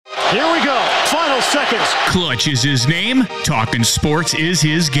Here we go. Final seconds. Clutch is his name. Talking sports is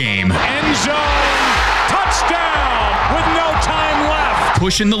his game. End zone. Touchdown with no time left.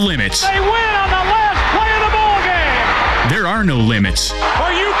 Pushing the limits. They win on the last play of the ball game. There are no limits.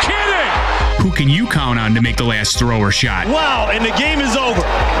 Are you kidding? Who can you count on to make the last throw or shot? Wow, and the game is over.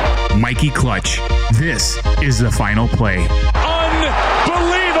 Mikey Clutch. This is the final play.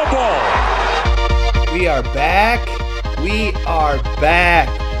 Unbelievable. We are back. We are back.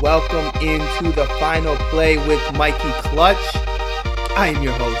 Welcome into the final play with Mikey Clutch. I am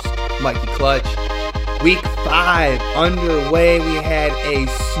your host, Mikey Clutch. Week 5 underway. We had a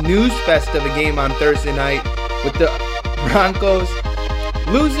snooze fest of a game on Thursday night with the Broncos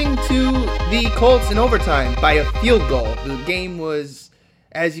losing to the Colts in overtime by a field goal. The game was,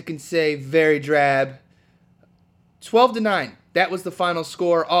 as you can say, very drab. 12-9. That was the final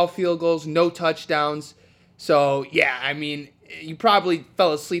score. All field goals, no touchdowns. So, yeah, I mean, you probably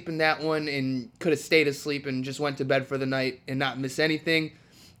fell asleep in that one and could have stayed asleep and just went to bed for the night and not miss anything.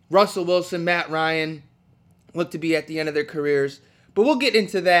 Russell Wilson, Matt Ryan look to be at the end of their careers. But we'll get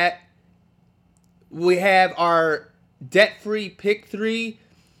into that. We have our debt-free pick 3.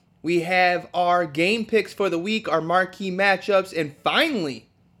 We have our game picks for the week, our marquee matchups. And finally,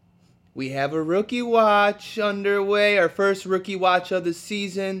 we have a rookie watch underway, our first rookie watch of the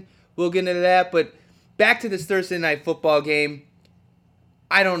season. We'll get into that, but back to this Thursday night football game.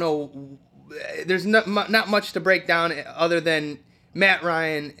 I don't know. There's not much to break down other than Matt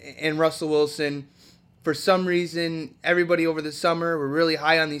Ryan and Russell Wilson. For some reason, everybody over the summer were really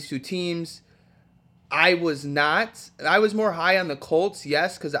high on these two teams. I was not. I was more high on the Colts,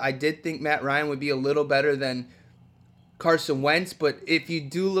 yes, because I did think Matt Ryan would be a little better than Carson Wentz. But if you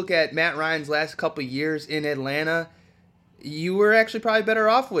do look at Matt Ryan's last couple years in Atlanta, you were actually probably better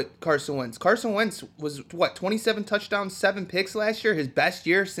off with Carson Wentz. Carson Wentz was, 27 touchdowns, 7 picks last year, his best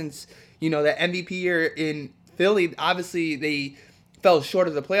year since, that MVP year in Philly. Obviously, they fell short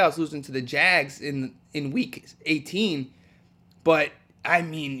of the playoffs, losing to the Jags in week 18. But, I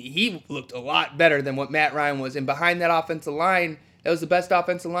mean, he looked a lot better than what Matt Ryan was. And behind that offensive line, that was the best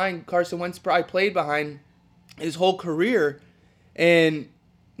offensive line Carson Wentz probably played behind his whole career. And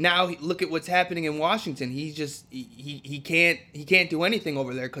now look at what's happening in Washington. He can't do anything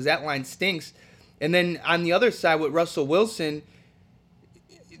over there because that line stinks. And then on the other side with Russell Wilson,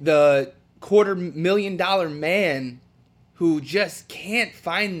 the $250,000 man who just can't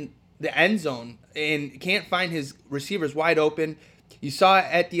find the end zone and can't find his receivers wide open. You saw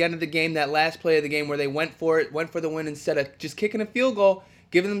at the end of the game, that last play of the game where they went for the win instead of just kicking a field goal,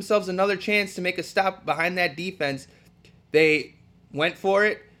 giving themselves another chance to make a stop behind that defense. They went for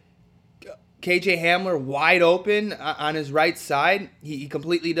it. KJ Hamler wide open on his right side. He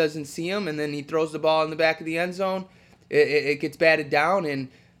completely doesn't see him, and then he throws the ball in the back of the end zone. It gets batted down, and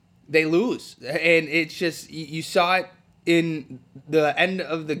they lose. And it's just, you saw it in the end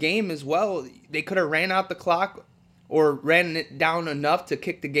of the game as well. They could have ran out the clock or ran it down enough to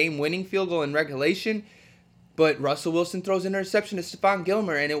kick the game-winning field goal in regulation. But Russell Wilson throws an interception to Stephon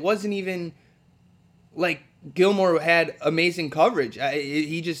Gilmore, and it wasn't even like Gilmore had amazing coverage.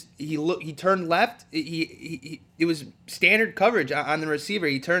 He turned left. It was standard coverage on the receiver.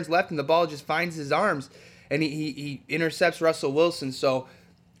 He turns left, and the ball just finds his arms, and he intercepts Russell Wilson. So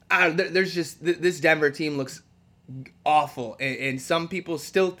there's just, this Denver team looks awful, and some people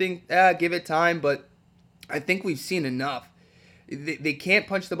still think give it time, but I think we've seen enough. They can't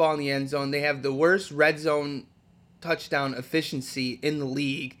punch the ball in the end zone. They have the worst red zone touchdown efficiency in the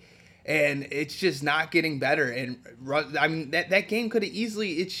league, and it's just not getting better. And I mean, that game could have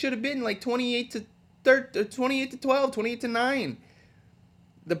easily, it should have been like 28-12, 28-9.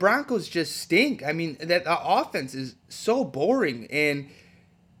 The Broncos just stink. I mean, that offense is so boring, and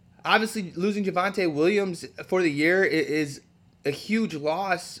obviously losing Javonte Williams for the year is a huge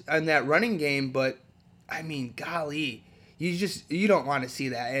loss on that running game, but I mean, golly, you don't want to see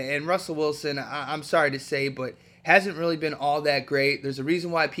that. And Russell Wilson, I'm sorry to say, but hasn't really been all that great. There's a reason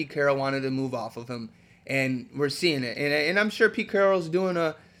why Pete Carroll wanted to move off of him, and we're seeing it. And I'm sure Pete Carroll's doing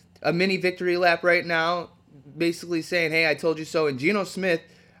a mini victory lap right now, basically saying, hey, I told you so. And Geno Smith,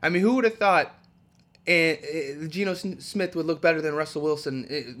 I mean, who would have thought Geno Smith would look better than Russell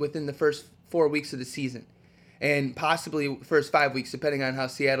Wilson within the first 4 weeks of the season, and possibly first 5 weeks, depending on how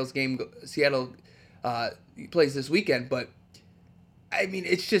Seattle plays this weekend. But I mean,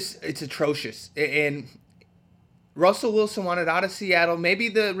 it's atrocious. And Russell Wilson wanted out of Seattle. Maybe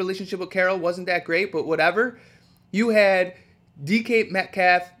the relationship with Carroll wasn't that great, but whatever. You had DK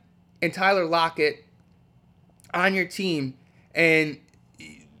Metcalf and Tyler Lockett on your team, and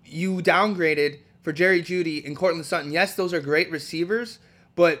you downgraded for Jerry Jeudy and Cortland Sutton. Yes, those are great receivers,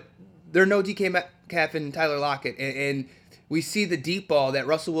 but they're no DK Metcalf and Tyler Lockett, and we see the deep ball that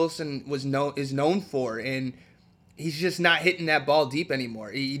Russell Wilson is known for, and he's just not hitting that ball deep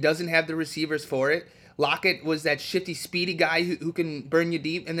anymore. He doesn't have the receivers for it. Lockett was that shifty, speedy guy who can burn you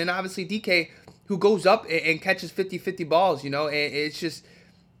deep, and then obviously DK, who goes up and catches 50-50 balls, and it's just,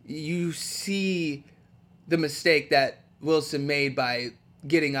 you see the mistake that Wilson made by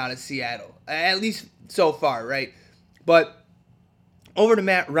getting out of Seattle, at least so far, right? But over to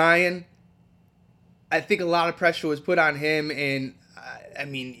Matt Ryan, I think a lot of pressure was put on him, and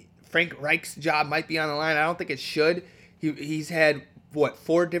Frank Reich's job might be on the line. I don't think it should. He's had,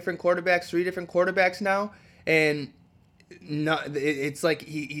 3 different quarterbacks now, and it's like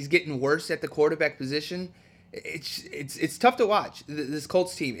he's getting worse at the quarterback position. It's tough to watch this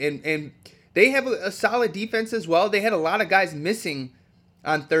Colts team, and they have a solid defense as well. They had a lot of guys missing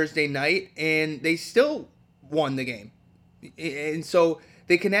on Thursday night, and they still won the game, and so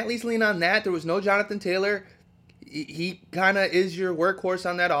they can at least lean on that. There was no Jonathan Taylor. He kind of is your workhorse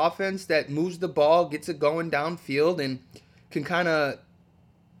on that offense that moves the ball, gets it going downfield, and can kind of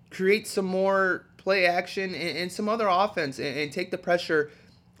create some more play action and some other offense and take the pressure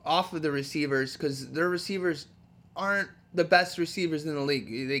off of the receivers, because their receivers aren't the best receivers in the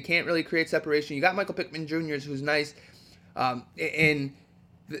league. They can't really create separation. You got Michael Pittman Jr., who's nice, and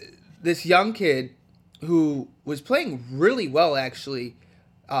this young kid who was playing really well, actually,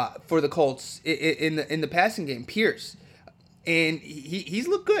 for the Colts in the passing game, Pierce, and he's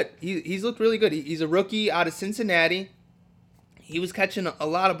looked good. He's looked really good. He's a rookie out of Cincinnati. He was catching a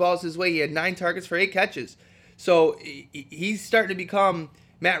lot of balls his way. He had 9 targets for 8 catches. So he's starting to become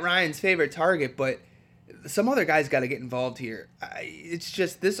Matt Ryan's favorite target, but some other guys got to get involved here. It's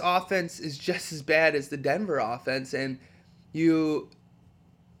just, this offense is just as bad as the Denver offense, and you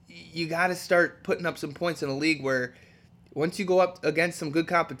got to start putting up some points in a league where once you go up against some good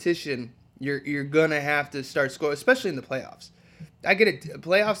competition, you're going to have to start scoring, especially in the playoffs. I get it.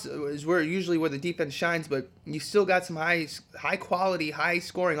 Playoffs is usually where the defense shines, but you still got some high quality, high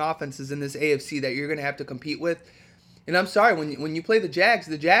scoring offenses in this AFC that you're going to have to compete with. And I'm sorry, when you play the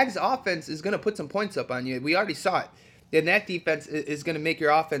Jags offense is going to put some points up on you. We already saw it. And that defense is going to make your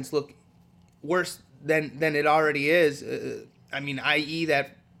offense look worse than it already is. I.e.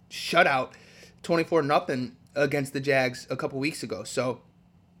 that shutout, 24-0 against the Jags a couple weeks ago. So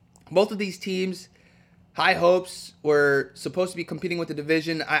both of these teams, high hopes, were supposed to be competing with the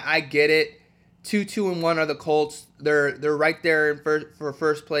division. I get it. 2-1 are the Colts. They're right there for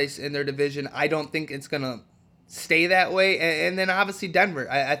first place in their division. I don't think it's going to stay that way. And then obviously Denver.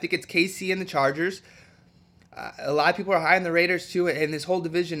 I think it's KC and the Chargers. A lot of people are high on the Raiders too, and this whole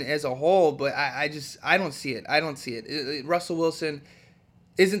division as a whole, but I don't see it. Russell Wilson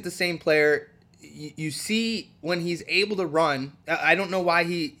isn't the same player. You see when he's able to run, I don't know why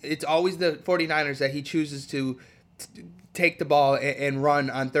it's always the 49ers that he chooses to take the ball and run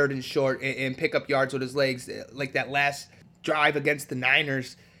on 3rd and short and pick up yards with his legs, like that last drive against the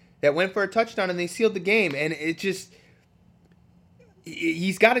Niners that went for a touchdown and they sealed the game. And it just,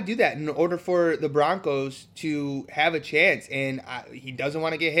 he's got to do that in order for the Broncos to have a chance, and he doesn't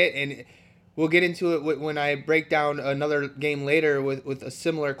want to get hit. And we'll get into it when I break down another game later with a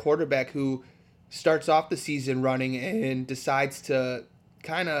similar quarterback who starts off the season running and decides to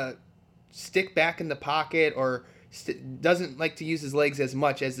kind of stick back in the pocket or doesn't like to use his legs as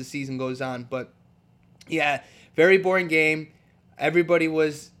much as the season goes on. But yeah, very boring game. Everybody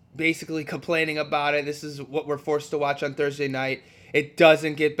was basically complaining about it. This is what we're forced to watch on Thursday night. It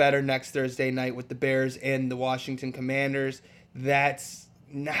doesn't get better next Thursday night with the Bears and the Washington Commanders. That's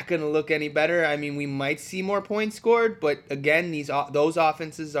not going to look any better. I mean, we might see more points scored, but again, those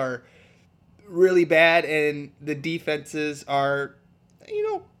offenses are really bad, and the defenses are,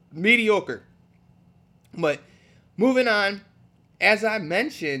 mediocre. But moving on, as I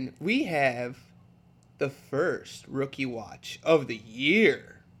mentioned, we have the first rookie watch of the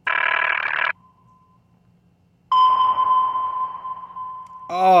year.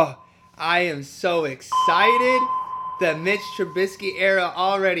 Oh, I am so excited. The Mitch Trubisky era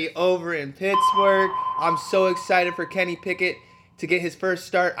already over in Pittsburgh. I'm so excited for Kenny Pickett to get his first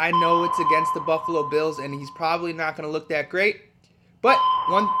start. I know it's against the Buffalo Bills, and he's probably not going to look that great. But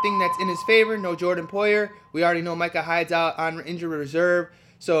one thing that's in his favor, no Jordan Poyer. We already know Micah Hyde's out on injury reserve,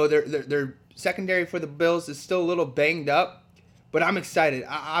 so their secondary for the Bills is still a little banged up. But I'm excited.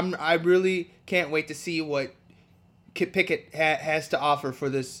 I really can't wait to see what Pickett has to offer for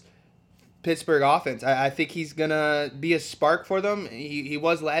this Pittsburgh offense. I think he's going to be a spark for them. He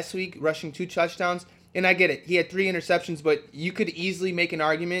was last week, rushing 2 touchdowns. And I get it. He had 3 interceptions, but you could easily make an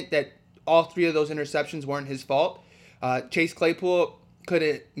argument that all 3 of those interceptions weren't his fault. Chase Claypool could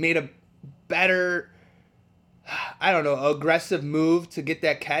have made a better, I don't know, aggressive move to get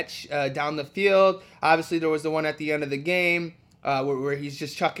that catch down the field. Obviously, there was the one at the end of the game where he's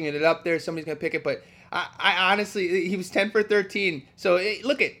just chucking it up there. Somebody's going to pick it. But I honestly, he was 10 for 13. So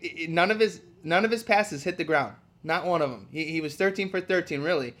look at none of his passes hit the ground. Not one of them. He was 13 for 13,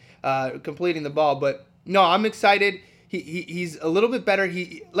 really, completing the ball. But no, I'm excited. He's a little bit better.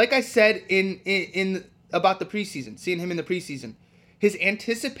 Like I said in about the preseason, seeing him in the preseason, his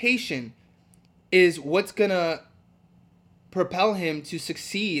anticipation is what's going to propel him to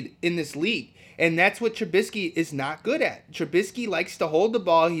succeed in this league. And that's what Trubisky is not good at. Trubisky likes to hold the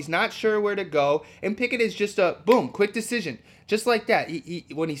ball. He's not sure where to go. And Pickett is just a, boom, quick decision. Just like that.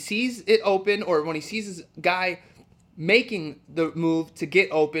 When he sees it open or when he sees his guy making the move to get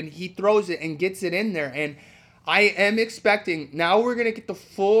open, he throws it and gets it in there. And I am expecting, now we're going to get the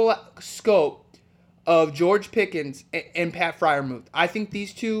full scope of George Pickens and Pat Freiermuth. I think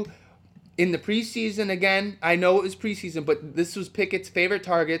these two in the preseason, again, I know it was preseason, but this was Pickett's favorite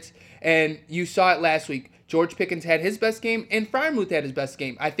targets, and you saw it last week. George Pickens had his best game, and Freiermuth had his best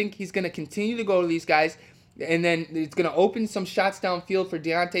game. I think he's going to continue to go to these guys, and then it's going to open some shots downfield for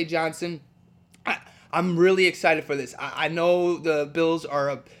Deontay Johnson. I'm really excited for this. I know the Bills are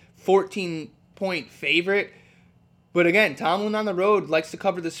a 14-point favorite, but again, Tomlin on the road likes to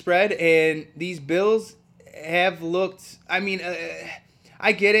cover the spread, and these Bills have looked, I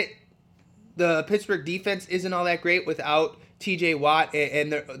get it. The Pittsburgh defense isn't all that great without TJ Watt,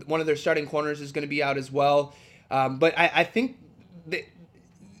 and one of their starting corners is going to be out as well. But I think that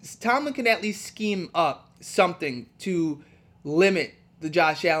Tomlin can at least scheme up something to limit the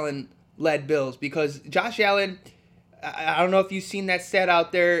Josh Allen-led Bills, because Josh Allen, I don't know if you've seen that stat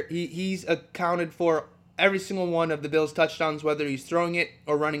out there, he's accounted for every single one of the Bills' touchdowns, whether he's throwing it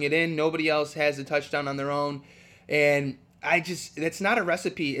or running it in. Nobody else has a touchdown on their own. And that's not a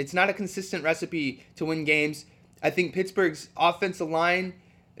recipe. It's not a consistent recipe to win games. I think Pittsburgh's offensive line,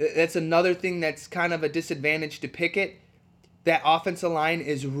 that's another thing that's kind of a disadvantage to Pickett. That offensive line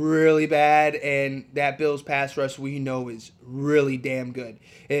is really bad, and that Bills pass rush we know is really damn good.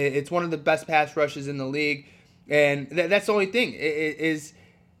 It's one of the best pass rushes in the league, and that's the only thing is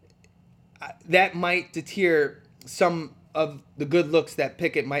that might deter some of the good looks that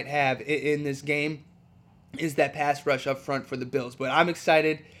Pickett might have in this game, is that pass rush up front for the Bills. But I'm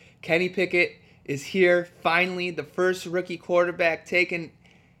excited. Kenny Pickett is here. Finally, the first rookie quarterback taken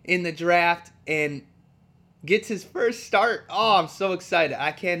in the draft and gets his first start. Oh, I'm so excited.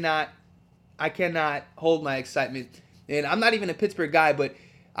 I cannot hold my excitement. And I'm not even a Pittsburgh guy, but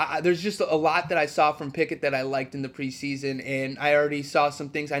there's just a lot that I saw from Pickett that I liked in the preseason, and I already saw some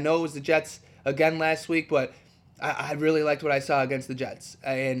things. I know it was the Jets again last week, but I really liked what I saw against the Jets.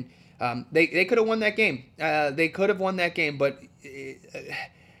 And they could have won that game. They could have won that game, but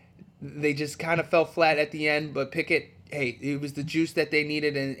they just kind of fell flat at the end. But Pickett, hey, it was the juice that they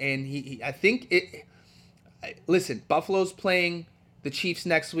needed, and he I think it. Listen, Buffalo's playing the Chiefs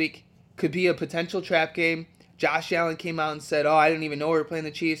next week. Could be a potential trap game. Josh Allen came out and said, I didn't even know we were playing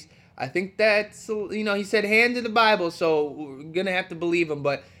the Chiefs. I think that's, he said hand in the Bible, so we're going to have to believe him.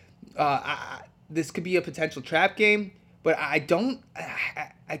 But this could be a potential trap game. But I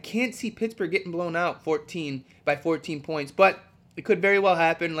can't see Pittsburgh getting blown out 14 points. But it could very well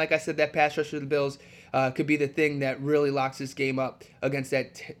happen. Like I said, that pass rush for the Bills could be the thing that really locks this game up against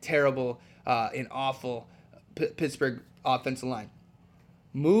that terrible and awful Pittsburgh offensive line.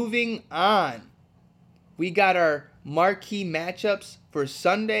 Moving on, we got our marquee matchups for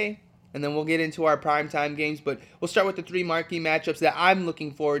Sunday, and then we'll get into our primetime games. But we'll start with the three marquee matchups that I'm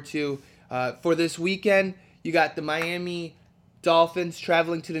looking forward to for this weekend. You got the Miami Dolphins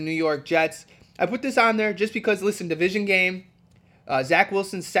traveling to the New York Jets. I put this on there just because, listen, division game. Zach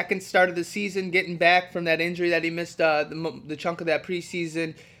Wilson's second start of the season, getting back from that injury that he missed the chunk of that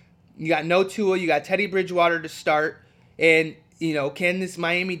preseason. You got no Tua. You got Teddy Bridgewater to start. And, can this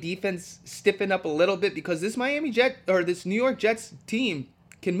Miami defense stiffen up a little bit? Because this this New York Jets team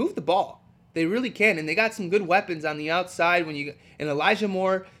can move the ball. They really can. And they got some good weapons on the outside. And Elijah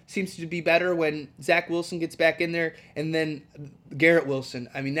Moore seems to be better when Zach Wilson gets back in there. And then Garrett Wilson.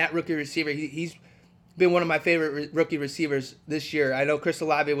 I mean, that rookie receiver, he's been one of my favorite rookie receivers this year. I know Chris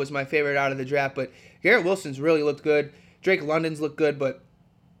Olave was my favorite out of the draft, but Garrett Wilson's really looked good. Drake London's looked good, but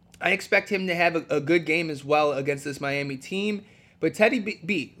I expect him to have a good game as well against this Miami team. But Teddy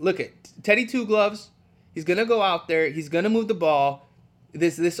B, look at Teddy Two Gloves. He's going to go out there. He's going to move the ball.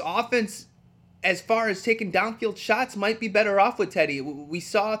 This offense, as far as taking downfield shots, might be better off with Teddy. We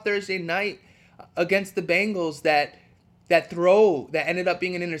saw Thursday night against the Bengals that that throw that ended up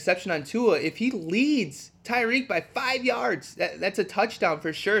being an interception on Tua, if he leads Tyreek by 5 yards, that's a touchdown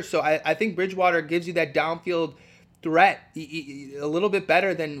for sure. So I think Bridgewater gives you that downfield threat a little bit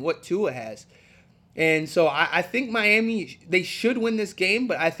better than what Tua has. And so I think Miami, they should win this game,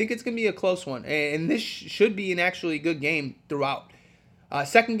 but I think it's going to be a close one. And this should be an actually good game throughout.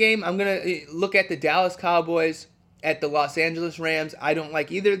 Second game, I'm going to look at the Dallas Cowboys at the Los Angeles Rams. I don't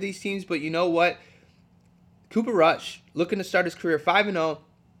like either of these teams, but you know what? Cooper Rush, looking to start his career 5-0.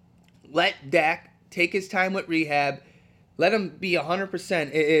 Let Dak take his time with rehab. Let him be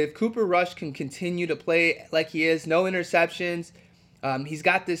 100%. If Cooper Rush can continue to play like he is, no interceptions, he's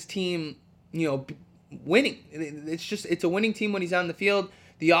got this team, winning. It's a winning team when he's on the field.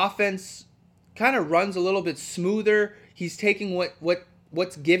 The offense kind of runs a little bit smoother. He's taking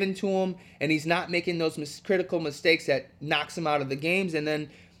what's given to him, and he's not making those critical mistakes that knocks him out of the games. And then,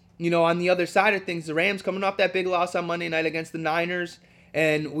 on the other side of things, the Rams coming off that big loss on Monday night against the Niners,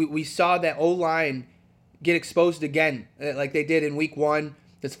 and we saw that O-line get exposed again, like they did in Week 1.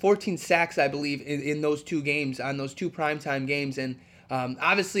 There's 14 sacks, I believe, in those two games, on those two primetime games. And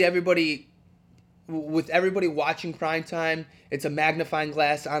obviously everybody watching primetime, it's a magnifying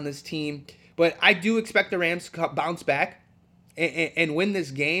glass on this team. But I do expect the Rams to bounce back and win this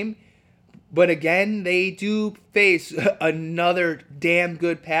game. But again, they do face another damn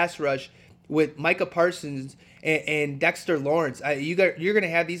good pass rush with Micah Parsons and Dexter Lawrence. You're going to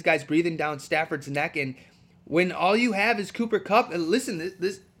have these guys breathing down Stafford's neck. And when all you have is Cooper Kupp, and listen,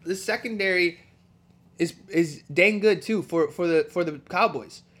 this secondary is dang good too for the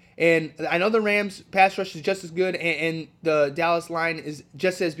Cowboys. And I know the Rams pass rush is just as good, and the Dallas line is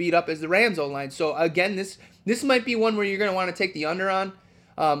just as beat up as the Rams O-line. So again, this might be one where you're going to want to take the under on.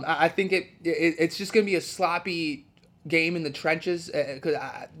 I think it's just going to be a sloppy game in the trenches because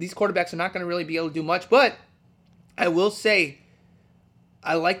these quarterbacks are not going to really be able to do much. But I will say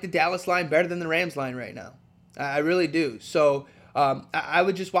I like the Dallas line better than the Rams line right now. I really do. So I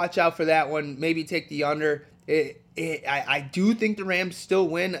would just watch out for that one. Maybe take the under. I do think the Rams still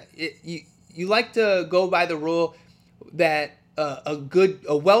win. You like to go by the rule that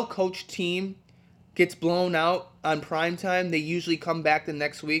a well-coached team gets blown out on primetime. They usually come back the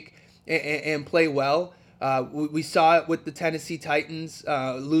next week and play well. We saw it with the Tennessee Titans,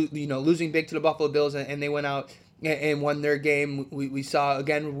 losing big to the Buffalo Bills, and they went out and won their game. We saw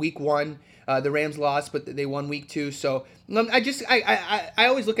again Week 1, the Rams lost, but they won Week 2. So I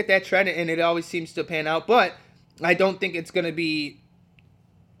always look at that trend, and it always seems to pan out. But I don't think it's going to be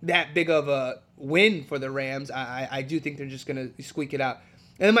that big of a win for the Rams. I do think they're just going to squeak it out.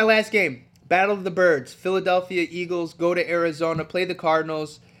 And then my last game, Battle of the Birds. Philadelphia Eagles go to Arizona, play the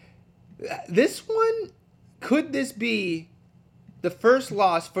Cardinals. This one, could this be the first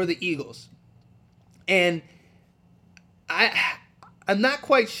loss for the Eagles? And I'm not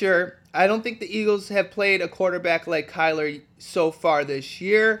quite sure. I don't think the Eagles have played a quarterback like Kyler so far this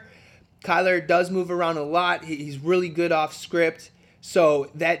year. Kyler does move around a lot. He's really good off script. So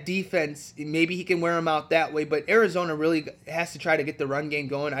that defense, maybe he can wear them out that way. But Arizona really has to try to get the run game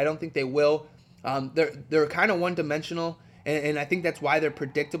going. I don't think they will. They're kind of one-dimensional, and I think that's why they're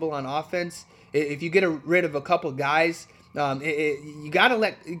predictable on offense. If you get rid of a couple guys, you got to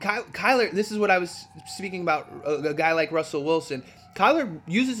let Kyler. This is what I was speaking about, a guy like Russell Wilson. Kyler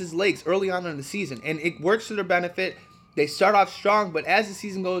uses his legs early on in the season, and it works to their benefit. They start off strong, but as the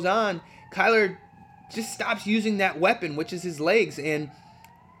season goes on, Kyler just stops using that weapon, which is his legs, and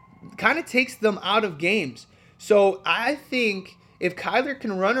kind of takes them out of games. So I think if Kyler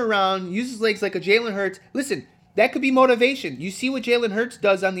can run around, use his legs like a Jalen Hurts, listen, that could be motivation. You see what Jalen Hurts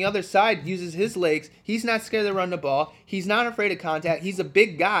does on the other side, uses his legs. He's not scared to run the ball. He's not afraid of contact. He's a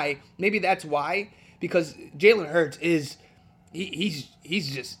big guy. Maybe that's why, because Jalen Hurts is, he's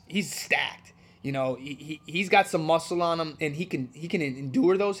stacked. He's got some muscle on him, and he can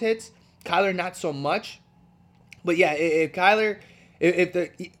endure those hits. Kyler, not so much. But yeah, if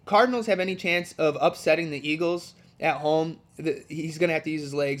the Cardinals have any chance of upsetting the Eagles at home, he's going to have to use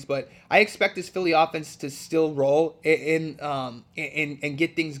his legs. But I expect this Philly offense to still roll and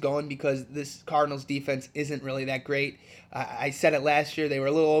get things going, because this Cardinals defense isn't really that great. I said it last year. They were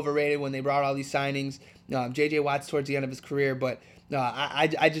a little overrated when they brought all these signings. J.J. Watt's towards the end of his career. But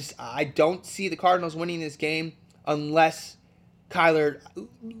I don't see the Cardinals winning this game unless Kyler,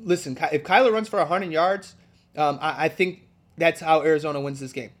 listen, if Kyler runs for 100 yards, I think that's how Arizona wins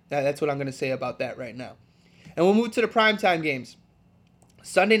this game. That's what I'm going to say about that right now. And we'll move to the primetime games.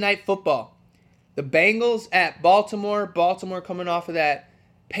 Sunday Night Football. The Bengals at Baltimore. Baltimore coming off of that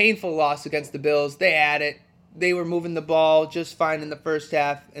painful loss against the Bills. They had it. They were moving the ball just fine in the first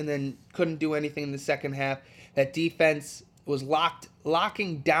half and then couldn't do anything in the second half. that defense was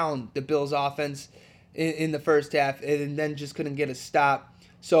locking down the Bills' offense in the first half, and then just couldn't get a stop.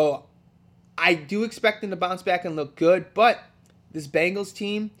 So I do expect them to bounce back and look good, but this Bengals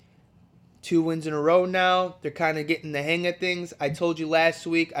team, 2 wins in a row now. They're kind of getting the hang of things. I told you last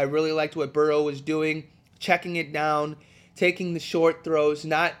week I really liked what Burrow was doing, checking it down, taking the short throws,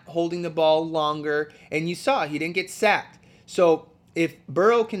 not holding the ball longer, and you saw he didn't get sacked. So if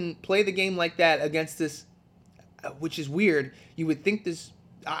Burrow can play the game like that against this, which is weird, you would think this.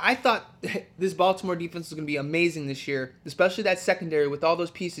 I thought this Baltimore defense was going to be amazing this year, especially that secondary with all those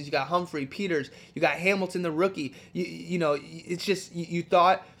pieces. You got Humphrey, Peters, you got Hamilton, the rookie. You know, it's just you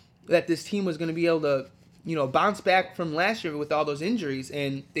thought that this team was going to be able to, bounce back from last year with all those injuries,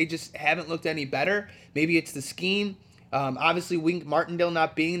 and they just haven't looked any better. Maybe it's the scheme. Obviously, Wink Martindale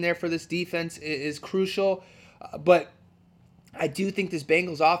not being there for this defense is crucial, but I do think this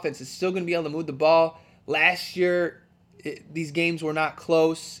Bengals offense is still going to be able to move the ball. Last year, these games were not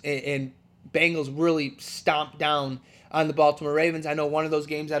close, and Bengals really stomped down on the Baltimore Ravens. I know one of those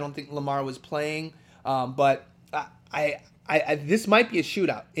games I don't think Lamar was playing, but I this might be a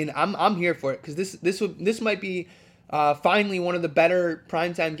shootout, and I'm here for it because this might be finally one of the better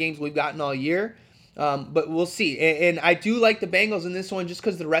primetime games we've gotten all year. But we'll see. And I do like the Bengals in this one just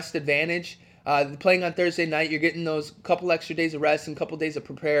because of the rest advantage. Playing on Thursday night, you're getting those couple extra days of rest and couple days of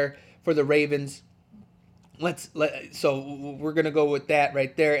prepare for the Ravens. So we're going to go with that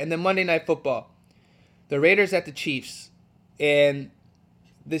right there. And then Monday Night Football. The Raiders at the Chiefs. And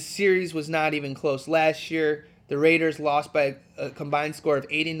this series was not even close. Last year, the Raiders lost by a combined score of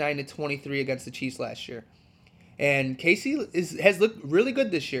 89-23 against the Chiefs last year. And KC has looked really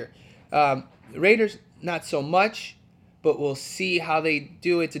good this year. The Raiders, not so much, but we'll see how they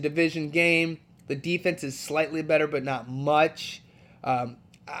do. It's a division game. The defense is slightly better, but not much.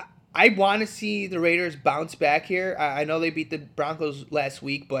 I want to see the Raiders bounce back here. I know they beat the Broncos last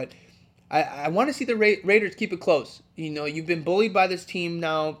week, but I want to see the Raiders keep it close. You've been bullied by this team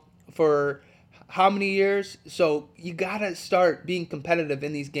now for how many years? So you got to start being competitive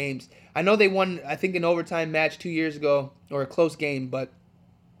in these games. I know they won, I think, an overtime match 2 years ago, or a close game, but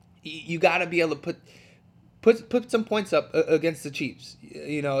you got to be able to put some points up against the Chiefs.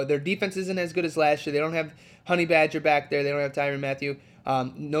 Their defense isn't as good as last year. They don't have Honey Badger back there. They don't have Tyrann Mathieu.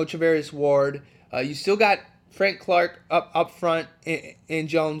 No Travarius Ward. You still got Frank Clark up front and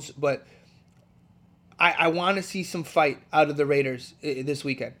Jones, but I want to see some fight out of the Raiders this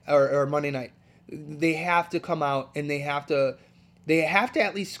weekend or Monday night. They have to come out and they have to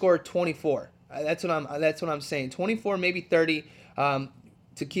at least score 24. That's what I'm saying. 24, maybe 30.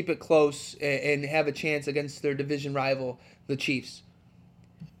 To keep it close and have a chance against their division rival, the Chiefs.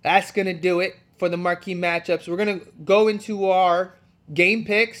 That's going to do it for the marquee matchups. We're going to go into our game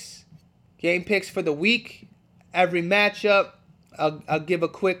picks for the week. Every matchup, I'll give a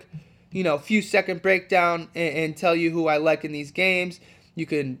quick, few second breakdown and tell you who I like in these games. You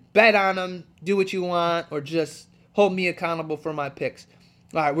can bet on them, do what you want, or just hold me accountable for my picks.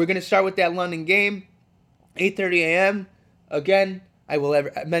 All right, we're going to start with that London game, 8:30 a.m. Again, I will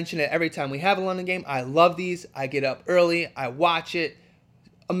mention it every time we have a London game. I love these. I get up early. I watch it.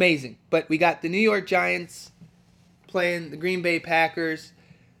 Amazing. But we got the New York Giants playing the Green Bay Packers.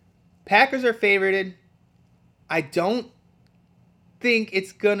 Packers are favorited. I don't think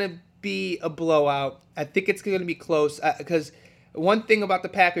it's going to be a blowout. I think it's going to be close because one thing about the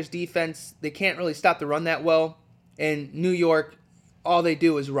Packers defense, they can't really stop the run that well. And New York, all they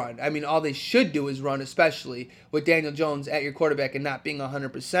do is run. I mean, all they should do is run, especially with Daniel Jones at your quarterback and not being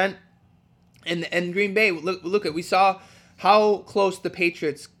 100%. And Green Bay, we saw how close the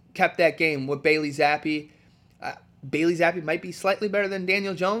Patriots kept that game with Bailey Zappi. Bailey Zappi might be slightly better than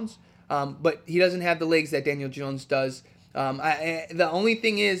Daniel Jones, but he doesn't have the legs that Daniel Jones does. The only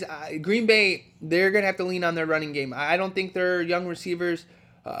thing is, Green Bay, they're going to have to lean on their running game. I don't think their young receivers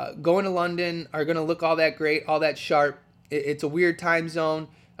going to London are going to look all that great, all that sharp. It's a weird time zone.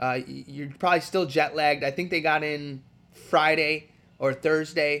 You're probably still jet lagged. I think they got in Friday or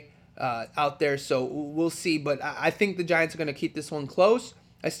Thursday out there, so we'll see. But I think the Giants are going to keep this one close.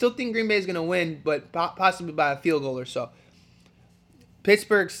 I still think Green Bay is going to win, but possibly by a field goal or so.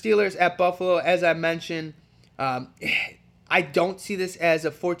 Pittsburgh Steelers at Buffalo, as I mentioned. I don't see this as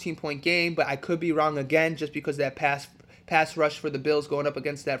a 14-point game, but I could be wrong again just because of that pass rush for the Bills going up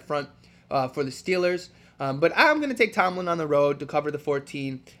against that front for the Steelers. But I'm going to take Tomlin on the road to cover the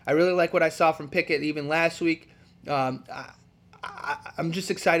 14. I really like what I saw from Pickett even last week. I'm just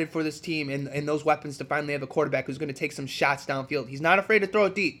excited for this team and those weapons to finally have a quarterback who's going to take some shots downfield. He's not afraid to throw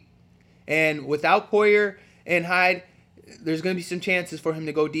it deep. And without Poyer and Hyde, there's going to be some chances for him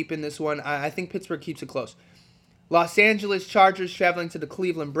to go deep in this one. I think Pittsburgh keeps it close. Los Angeles Chargers traveling to the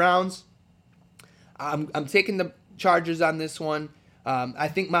Cleveland Browns. I'm taking the Chargers on this one. I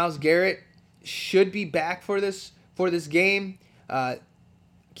think Myles Garrett should be back for this game.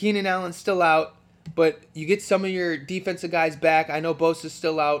 Keenan Allen's still out, but you get some of your defensive guys back. I know Bosa's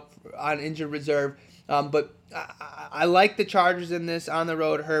still out on injured reserve, but I like the Chargers in this on the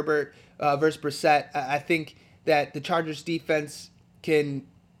road. Herbert versus Brissett. I think that the Chargers defense can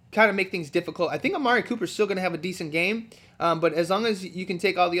kind of make things difficult. I think Amari Cooper's still going to have a decent game, but as long as you can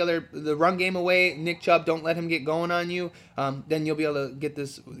take all the run game away, Nick Chubb, don't let him get going on you, then you'll be able to get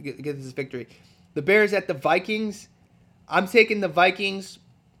this victory. The Bears at the Vikings. I'm taking the Vikings.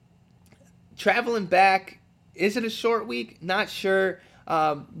 Traveling back. Is it a short week? Not sure.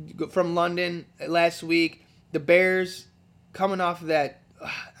 From London last week. The Bears coming off of that,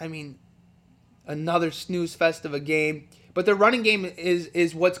 another snooze fest of a game. But their running game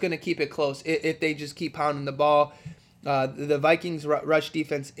is what's going to keep it close if they just keep pounding the ball. The Vikings' rush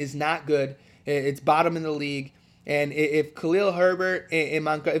defense is not good. It's bottom in the league. And if Khalil Herbert and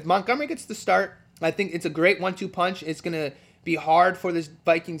if Montgomery gets the start, I think it's a great 1-2 punch. It's going to be hard for this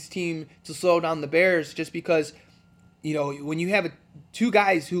Vikings team to slow down the Bears just because, when you have two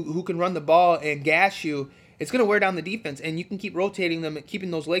guys who can run the ball and gash you, it's going to wear down the defense, and you can keep rotating them and keeping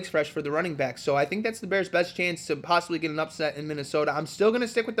those legs fresh for the running back. So I think that's the Bears' best chance to possibly get an upset in Minnesota. I'm still going to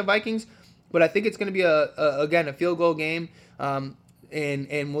stick with the Vikings, but I think it's going to be a field goal game, and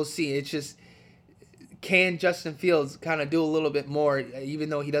we'll see. It's just, can Justin Fields kind of do a little bit more,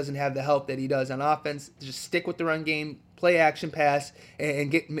 even though he doesn't have the help that he does on offense? Just stick with the run game, play action pass,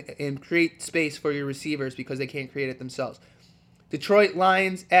 and create space for your receivers because they can't create it themselves. Detroit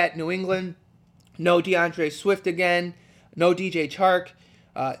Lions at New England. No DeAndre Swift again. No DJ Chark.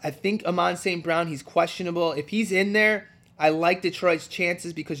 I think Amon St. Brown, he's questionable. If he's in there, I like Detroit's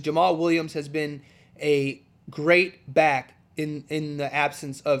chances because Jamal Williams has been a great back in the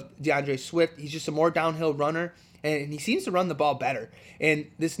absence of DeAndre Swift. He's just a more downhill runner, and he seems to run the ball better.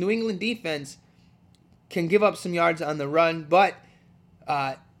 And this New England defense can give up some yards on the run, but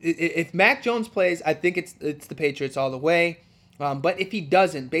if Mac Jones plays, I think it's the Patriots all the way. But if he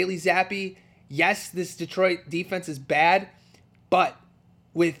doesn't, Bailey Zappi, yes, this Detroit defense is bad, but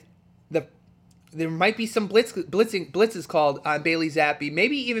there might be some blitzes called on Bailey Zappi,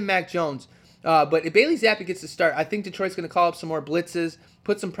 maybe even Mac Jones. But if Bailey Zappi gets to start, I think Detroit's going to call up some more blitzes,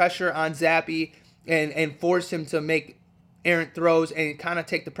 put some pressure on Zappi, and force him to make errant throws and kind of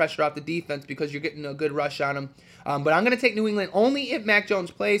take the pressure off the defense because you're getting a good rush on him. But I'm going to take New England only if Mac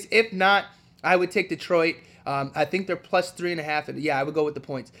Jones plays. If not, I would take Detroit. I think they're plus 3.5. Yeah, I would go with the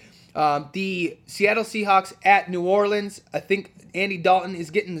points. The Seattle Seahawks at New Orleans. I think Andy Dalton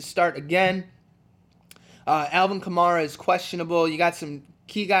is getting the start again. Alvin Kamara is questionable. You got some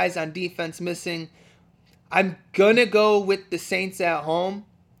key guys on defense missing. I'm going to go with the Saints at home.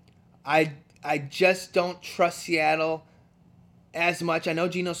 I just don't trust Seattle as much. I know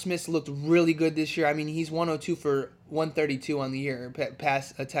Geno Smith looked really good this year. I mean, he's 102 for 132 on the year,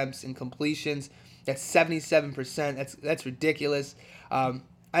 pass attempts and completions. That's 77%. That's ridiculous.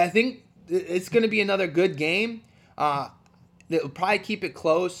 I think it's going to be another good game. They'll probably keep it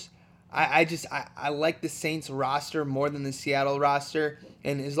close. I like the Saints roster more than the Seattle roster.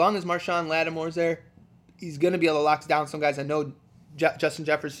 And as long as Marshawn Lattimore's there, he's going to be able to lock down some guys. I know Justin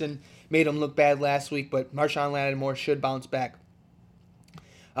Jefferson made him look bad last week, but Marshawn Lattimore should bounce back.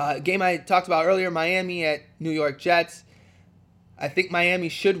 Game I talked about earlier, Miami at New York Jets. I think Miami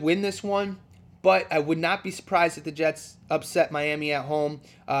should win this one, but I would not be surprised if the Jets upset Miami at home.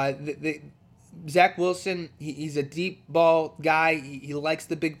 Zach Wilson, he's a deep ball guy. He likes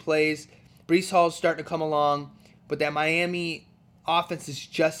the big plays. Breece Hall's starting to come along, but that Miami offense is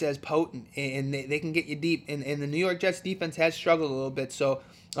just as potent, and they can get you deep. And the New York Jets defense has struggled a little bit. So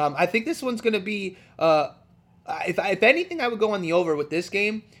I think this one's going to be, if anything, I would go on the over with this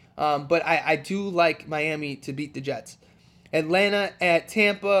game. But I do like Miami to beat the Jets. Atlanta at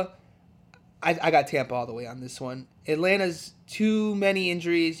Tampa. I got Tampa all the way on this one. Atlanta's too many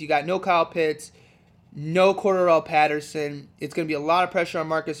injuries. You got no Kyle Pitts, no Cordarrelle Patterson. It's going to be a lot of pressure on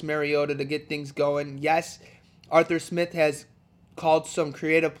Marcus Mariota to get things going. Yes, Arthur Smith has called some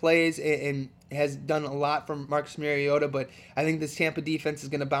creative plays and has done a lot from Marcus Mariota, but I think this Tampa defense is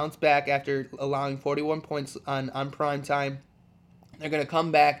going to bounce back after allowing 41 points on prime time. They're going to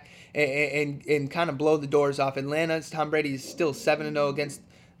come back and kind of blow the doors off Atlanta's. Tom Brady is still 7-0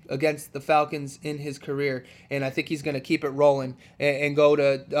 against the Falcons in his career, and I think he's going to keep it rolling and go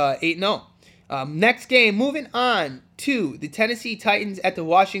to 8-0. Next game, moving on to the Tennessee Titans at the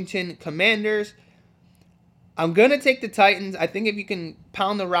Washington Commanders. I'm going to take the Titans. I think if you can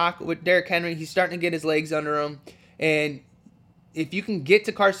pound the rock with Derrick Henry, he's starting to get his legs under him. And if you can get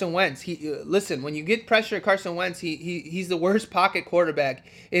to Carson Wentz, when you get pressure at Carson Wentz, he's the worst pocket quarterback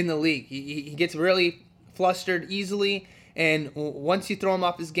in the league. He gets really flustered easily, and once you throw him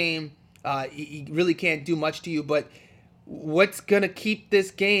off his game, he really can't do much to you. But what's going to keep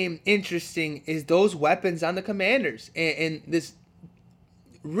this game interesting is those weapons on the Commanders and this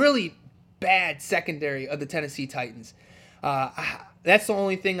really bad secondary of the Tennessee Titans. That's the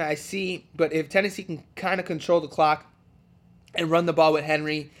only thing I see. But if Tennessee can kind of control the clock and run the ball with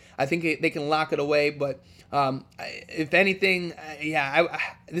Henry, I think they can lock it away. But if anything,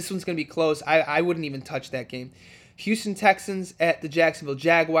 this one's going to be close. I wouldn't even touch that game. Houston Texans at the Jacksonville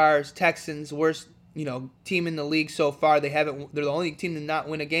Jaguars. Texans, worst team in the league so far. They're the only team to not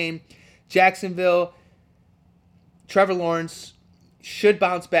win a game. Jacksonville, Trevor Lawrence should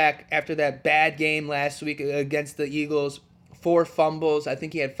bounce back after that bad game last week against the Eagles. 4 fumbles. I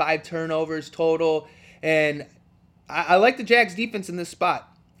think he had 5 turnovers total. And I like the Jags defense in this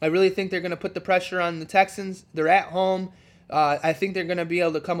spot. I really think they're going to put the pressure on the Texans. They're at home. I think they're going to be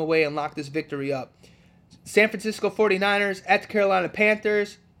able to come away and lock this victory up. San Francisco 49ers at the Carolina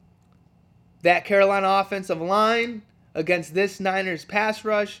Panthers. That Carolina offensive line against this Niners pass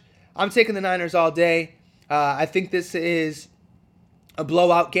rush. I'm taking the Niners all day. I think this is a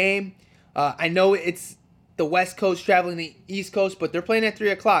blowout game. I know it's the West Coast traveling the East Coast, but they're playing at 3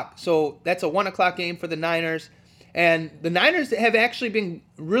 o'clock. So that's a 1 o'clock game for the Niners. And the Niners have actually been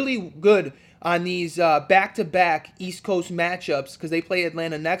really good on these back-to-back East Coast matchups because they play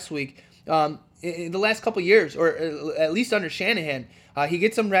Atlanta next week. In the last couple years, or at least under Shanahan, he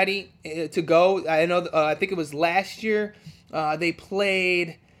gets them ready to go. I know. I think it was last year they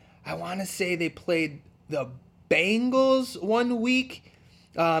played. I want to say they played the Bengals one week,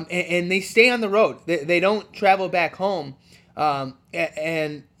 and they stay on the road. They don't travel back home. So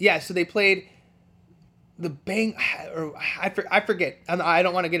they played the I forget. I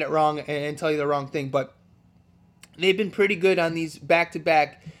don't want to get it wrong and tell you the wrong thing, but they've been pretty good on these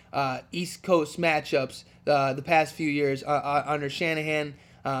back-to-back East Coast matchups the past few years under Shanahan.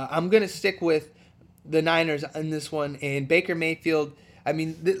 I'm going to stick with the Niners in this one. And Baker Mayfield, I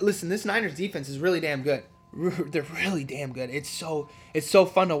mean, listen, this Niners defense is really damn good. They're really damn good. It's so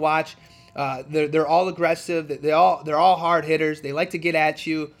fun to watch. They're all aggressive. They're all hard hitters. They like to get at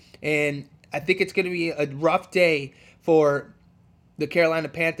you. And I think it's going to be a rough day for the Carolina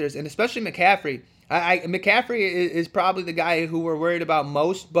Panthers, and especially McCaffrey. McCaffrey is probably the guy who we're worried about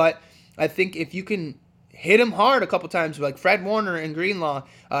most, but I think if you can hit him hard a couple times, like Fred Warner and Greenlaw,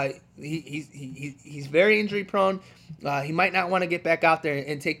 he's very injury prone. He might not want to get back out there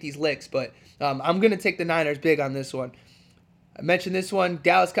and take these licks, but I'm going to take the Niners big on this one. I mentioned this one,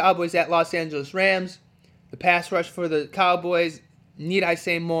 Dallas Cowboys at Los Angeles Rams. The pass rush for the Cowboys, need I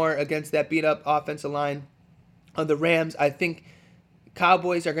say more against that beat-up offensive line of the Rams. I think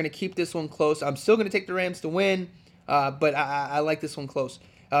Cowboys are going to keep this one close. I'm still going to take the Rams to win, but I like this one close.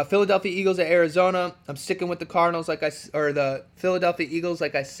 Philadelphia Eagles at Arizona. I'm sticking with the Cardinals, the Philadelphia Eagles,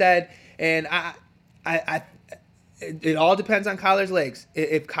 like I said, and it all depends on Kyler's legs.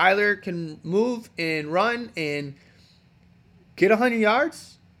 If Kyler can move and run and get 100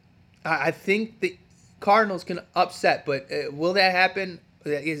 yards, I think the Cardinals can upset, but will that happen?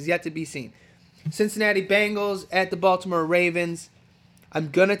 That is yet to be seen. Cincinnati Bengals at the Baltimore Ravens. I'm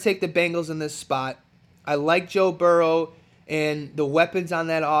going to take the Bengals in this spot. I like Joe Burrow and the weapons on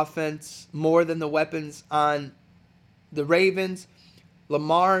that offense more than the weapons on the Ravens.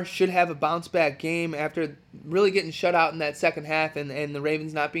 Lamar should have a bounce-back game after really getting shut out in that second half and the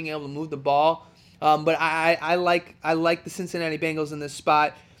Ravens not being able to move the ball. But I like the Cincinnati Bengals in this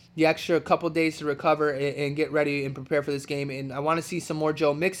spot. The extra couple days to recover and get ready and prepare for this game. And I want to see some more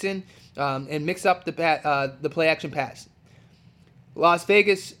Joe Mixon and mix up the play-action pass. Las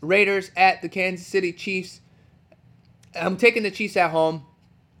Vegas Raiders at the Kansas City Chiefs. I'm taking the Chiefs at home.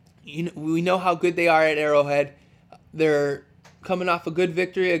 We know how good they are at Arrowhead. They're coming off a good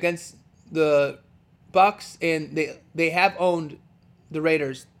victory against the Bucs, and they have owned the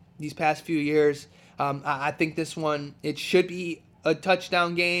Raiders these past few years. I think this one, it should be a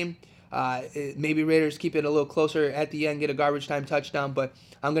touchdown game. Maybe Raiders keep it a little closer at the end, get a garbage time touchdown, but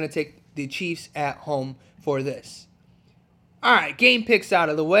I'm going to take the Chiefs at home for this. All right, game picks out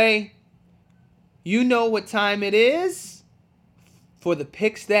of the way. You know what time it is for the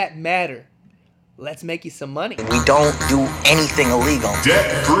picks that matter. Let's make you some money. We don't do anything illegal.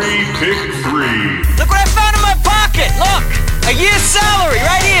 Debt-free pick 3. Look what I found in my pocket. Look, a year's salary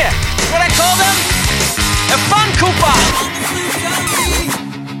right here. What I call them? A fun coupon.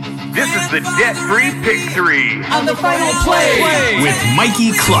 This is the Debt-Free Pick 3 On the final play with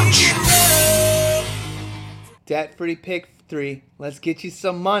Mikey Clutch. Debt-free pick 3. Let's get you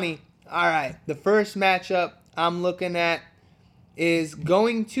some money. All right, the first matchup I'm looking at is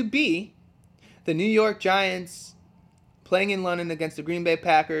going to be the New York Giants playing in London against the Green Bay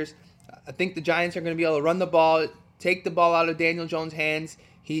Packers. I think the Giants are going to be able to run the ball, take the ball out of Daniel Jones' hands.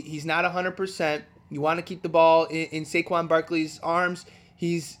 He's not 100%. You want to keep the ball in Saquon Barkley's arms.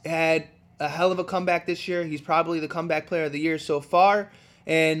 He's had a hell of a comeback this year. He's probably the comeback player of the year so far.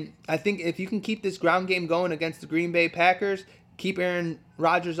 And I think if you can keep this ground game going against the Green Bay Packers, keep Aaron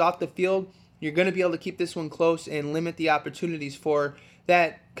Rodgers off the field, you're going to be able to keep this one close and limit the opportunities for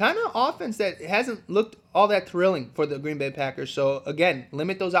that kind of offense that hasn't looked all that thrilling for the Green Bay Packers. So, again,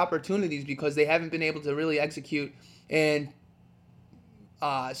 limit those opportunities because they haven't been able to really execute and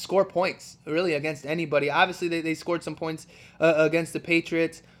score points, really, against anybody. Obviously, they scored some points against the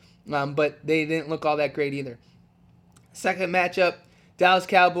Patriots, but they didn't look all that great either. Second matchup, Dallas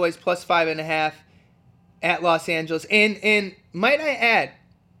Cowboys plus 5.5 at Los Angeles. And might I add,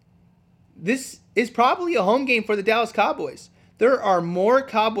 this is probably a home game for the Dallas Cowboys. There are more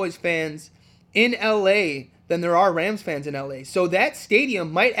Cowboys fans in LA than there are Rams fans in LA. So that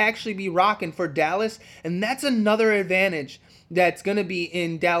stadium might actually be rocking for Dallas, and that's another advantage that's going to be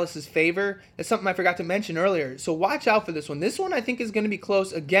in Dallas's favor. That's something I forgot to mention earlier. So watch out for this one. This one I think is going to be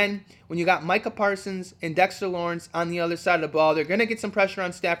close. Again, when you got Micah Parsons and Dexter Lawrence on the other side of the ball, they're going to get some pressure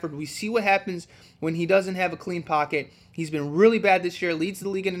on Stafford. We see what happens when he doesn't have a clean pocket. He's been really bad this year, leads the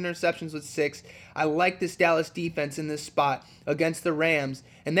league in interceptions with 6. I like this Dallas defense in this spot against the Rams.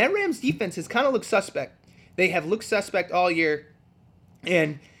 And that Rams defense has kind of looked suspect. They have looked suspect all year.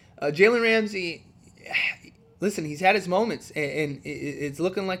 And Jalen Ramsey, listen, he's had his moments, and it's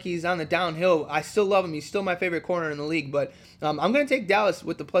looking like he's on the downhill. I still love him. He's still my favorite corner in the league. But I'm going to take Dallas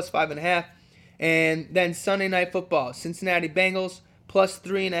with the plus 5.5. And then Sunday Night Football, Cincinnati Bengals plus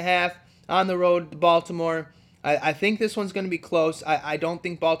 3.5 on the road to Baltimore. I think this one's going to be close. I don't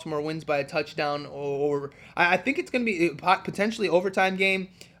think Baltimore wins by a touchdown, or I think it's going to be potentially overtime game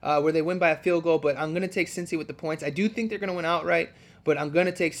where they win by a field goal, but I'm going to take Cincy with the points. I do think they're going to win outright, but I'm going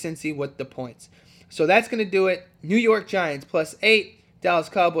to take Cincy with the points. So that's going to do it. New York Giants plus 8, Dallas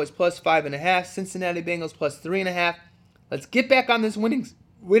Cowboys plus 5.5, Cincinnati Bengals plus 3.5. Let's get back on this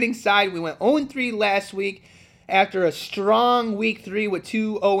winning side. We went 0-3 last week after a strong week 3 with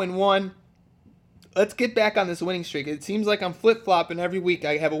 2-0-1. Let's get back on this winning streak. It seems like I'm flip-flopping every week.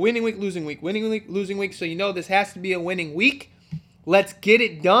 I have a winning week, losing week, winning week, losing week. So you know this has to be a winning week. Let's get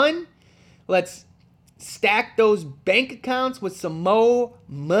it done. Let's stack those bank accounts with some more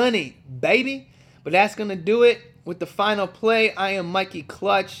money, baby. But that's going to do it with the final play. I am Mikey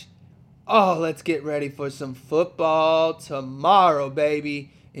Clutch. Oh, let's get ready for some football tomorrow,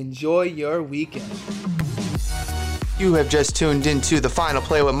 baby. Enjoy your weekend. You have just tuned into The Final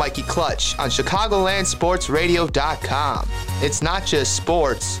Play with Mikey Clutch on ChicagolandSportsRadio.com. It's not just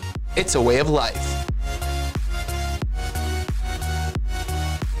sports, it's a way of life.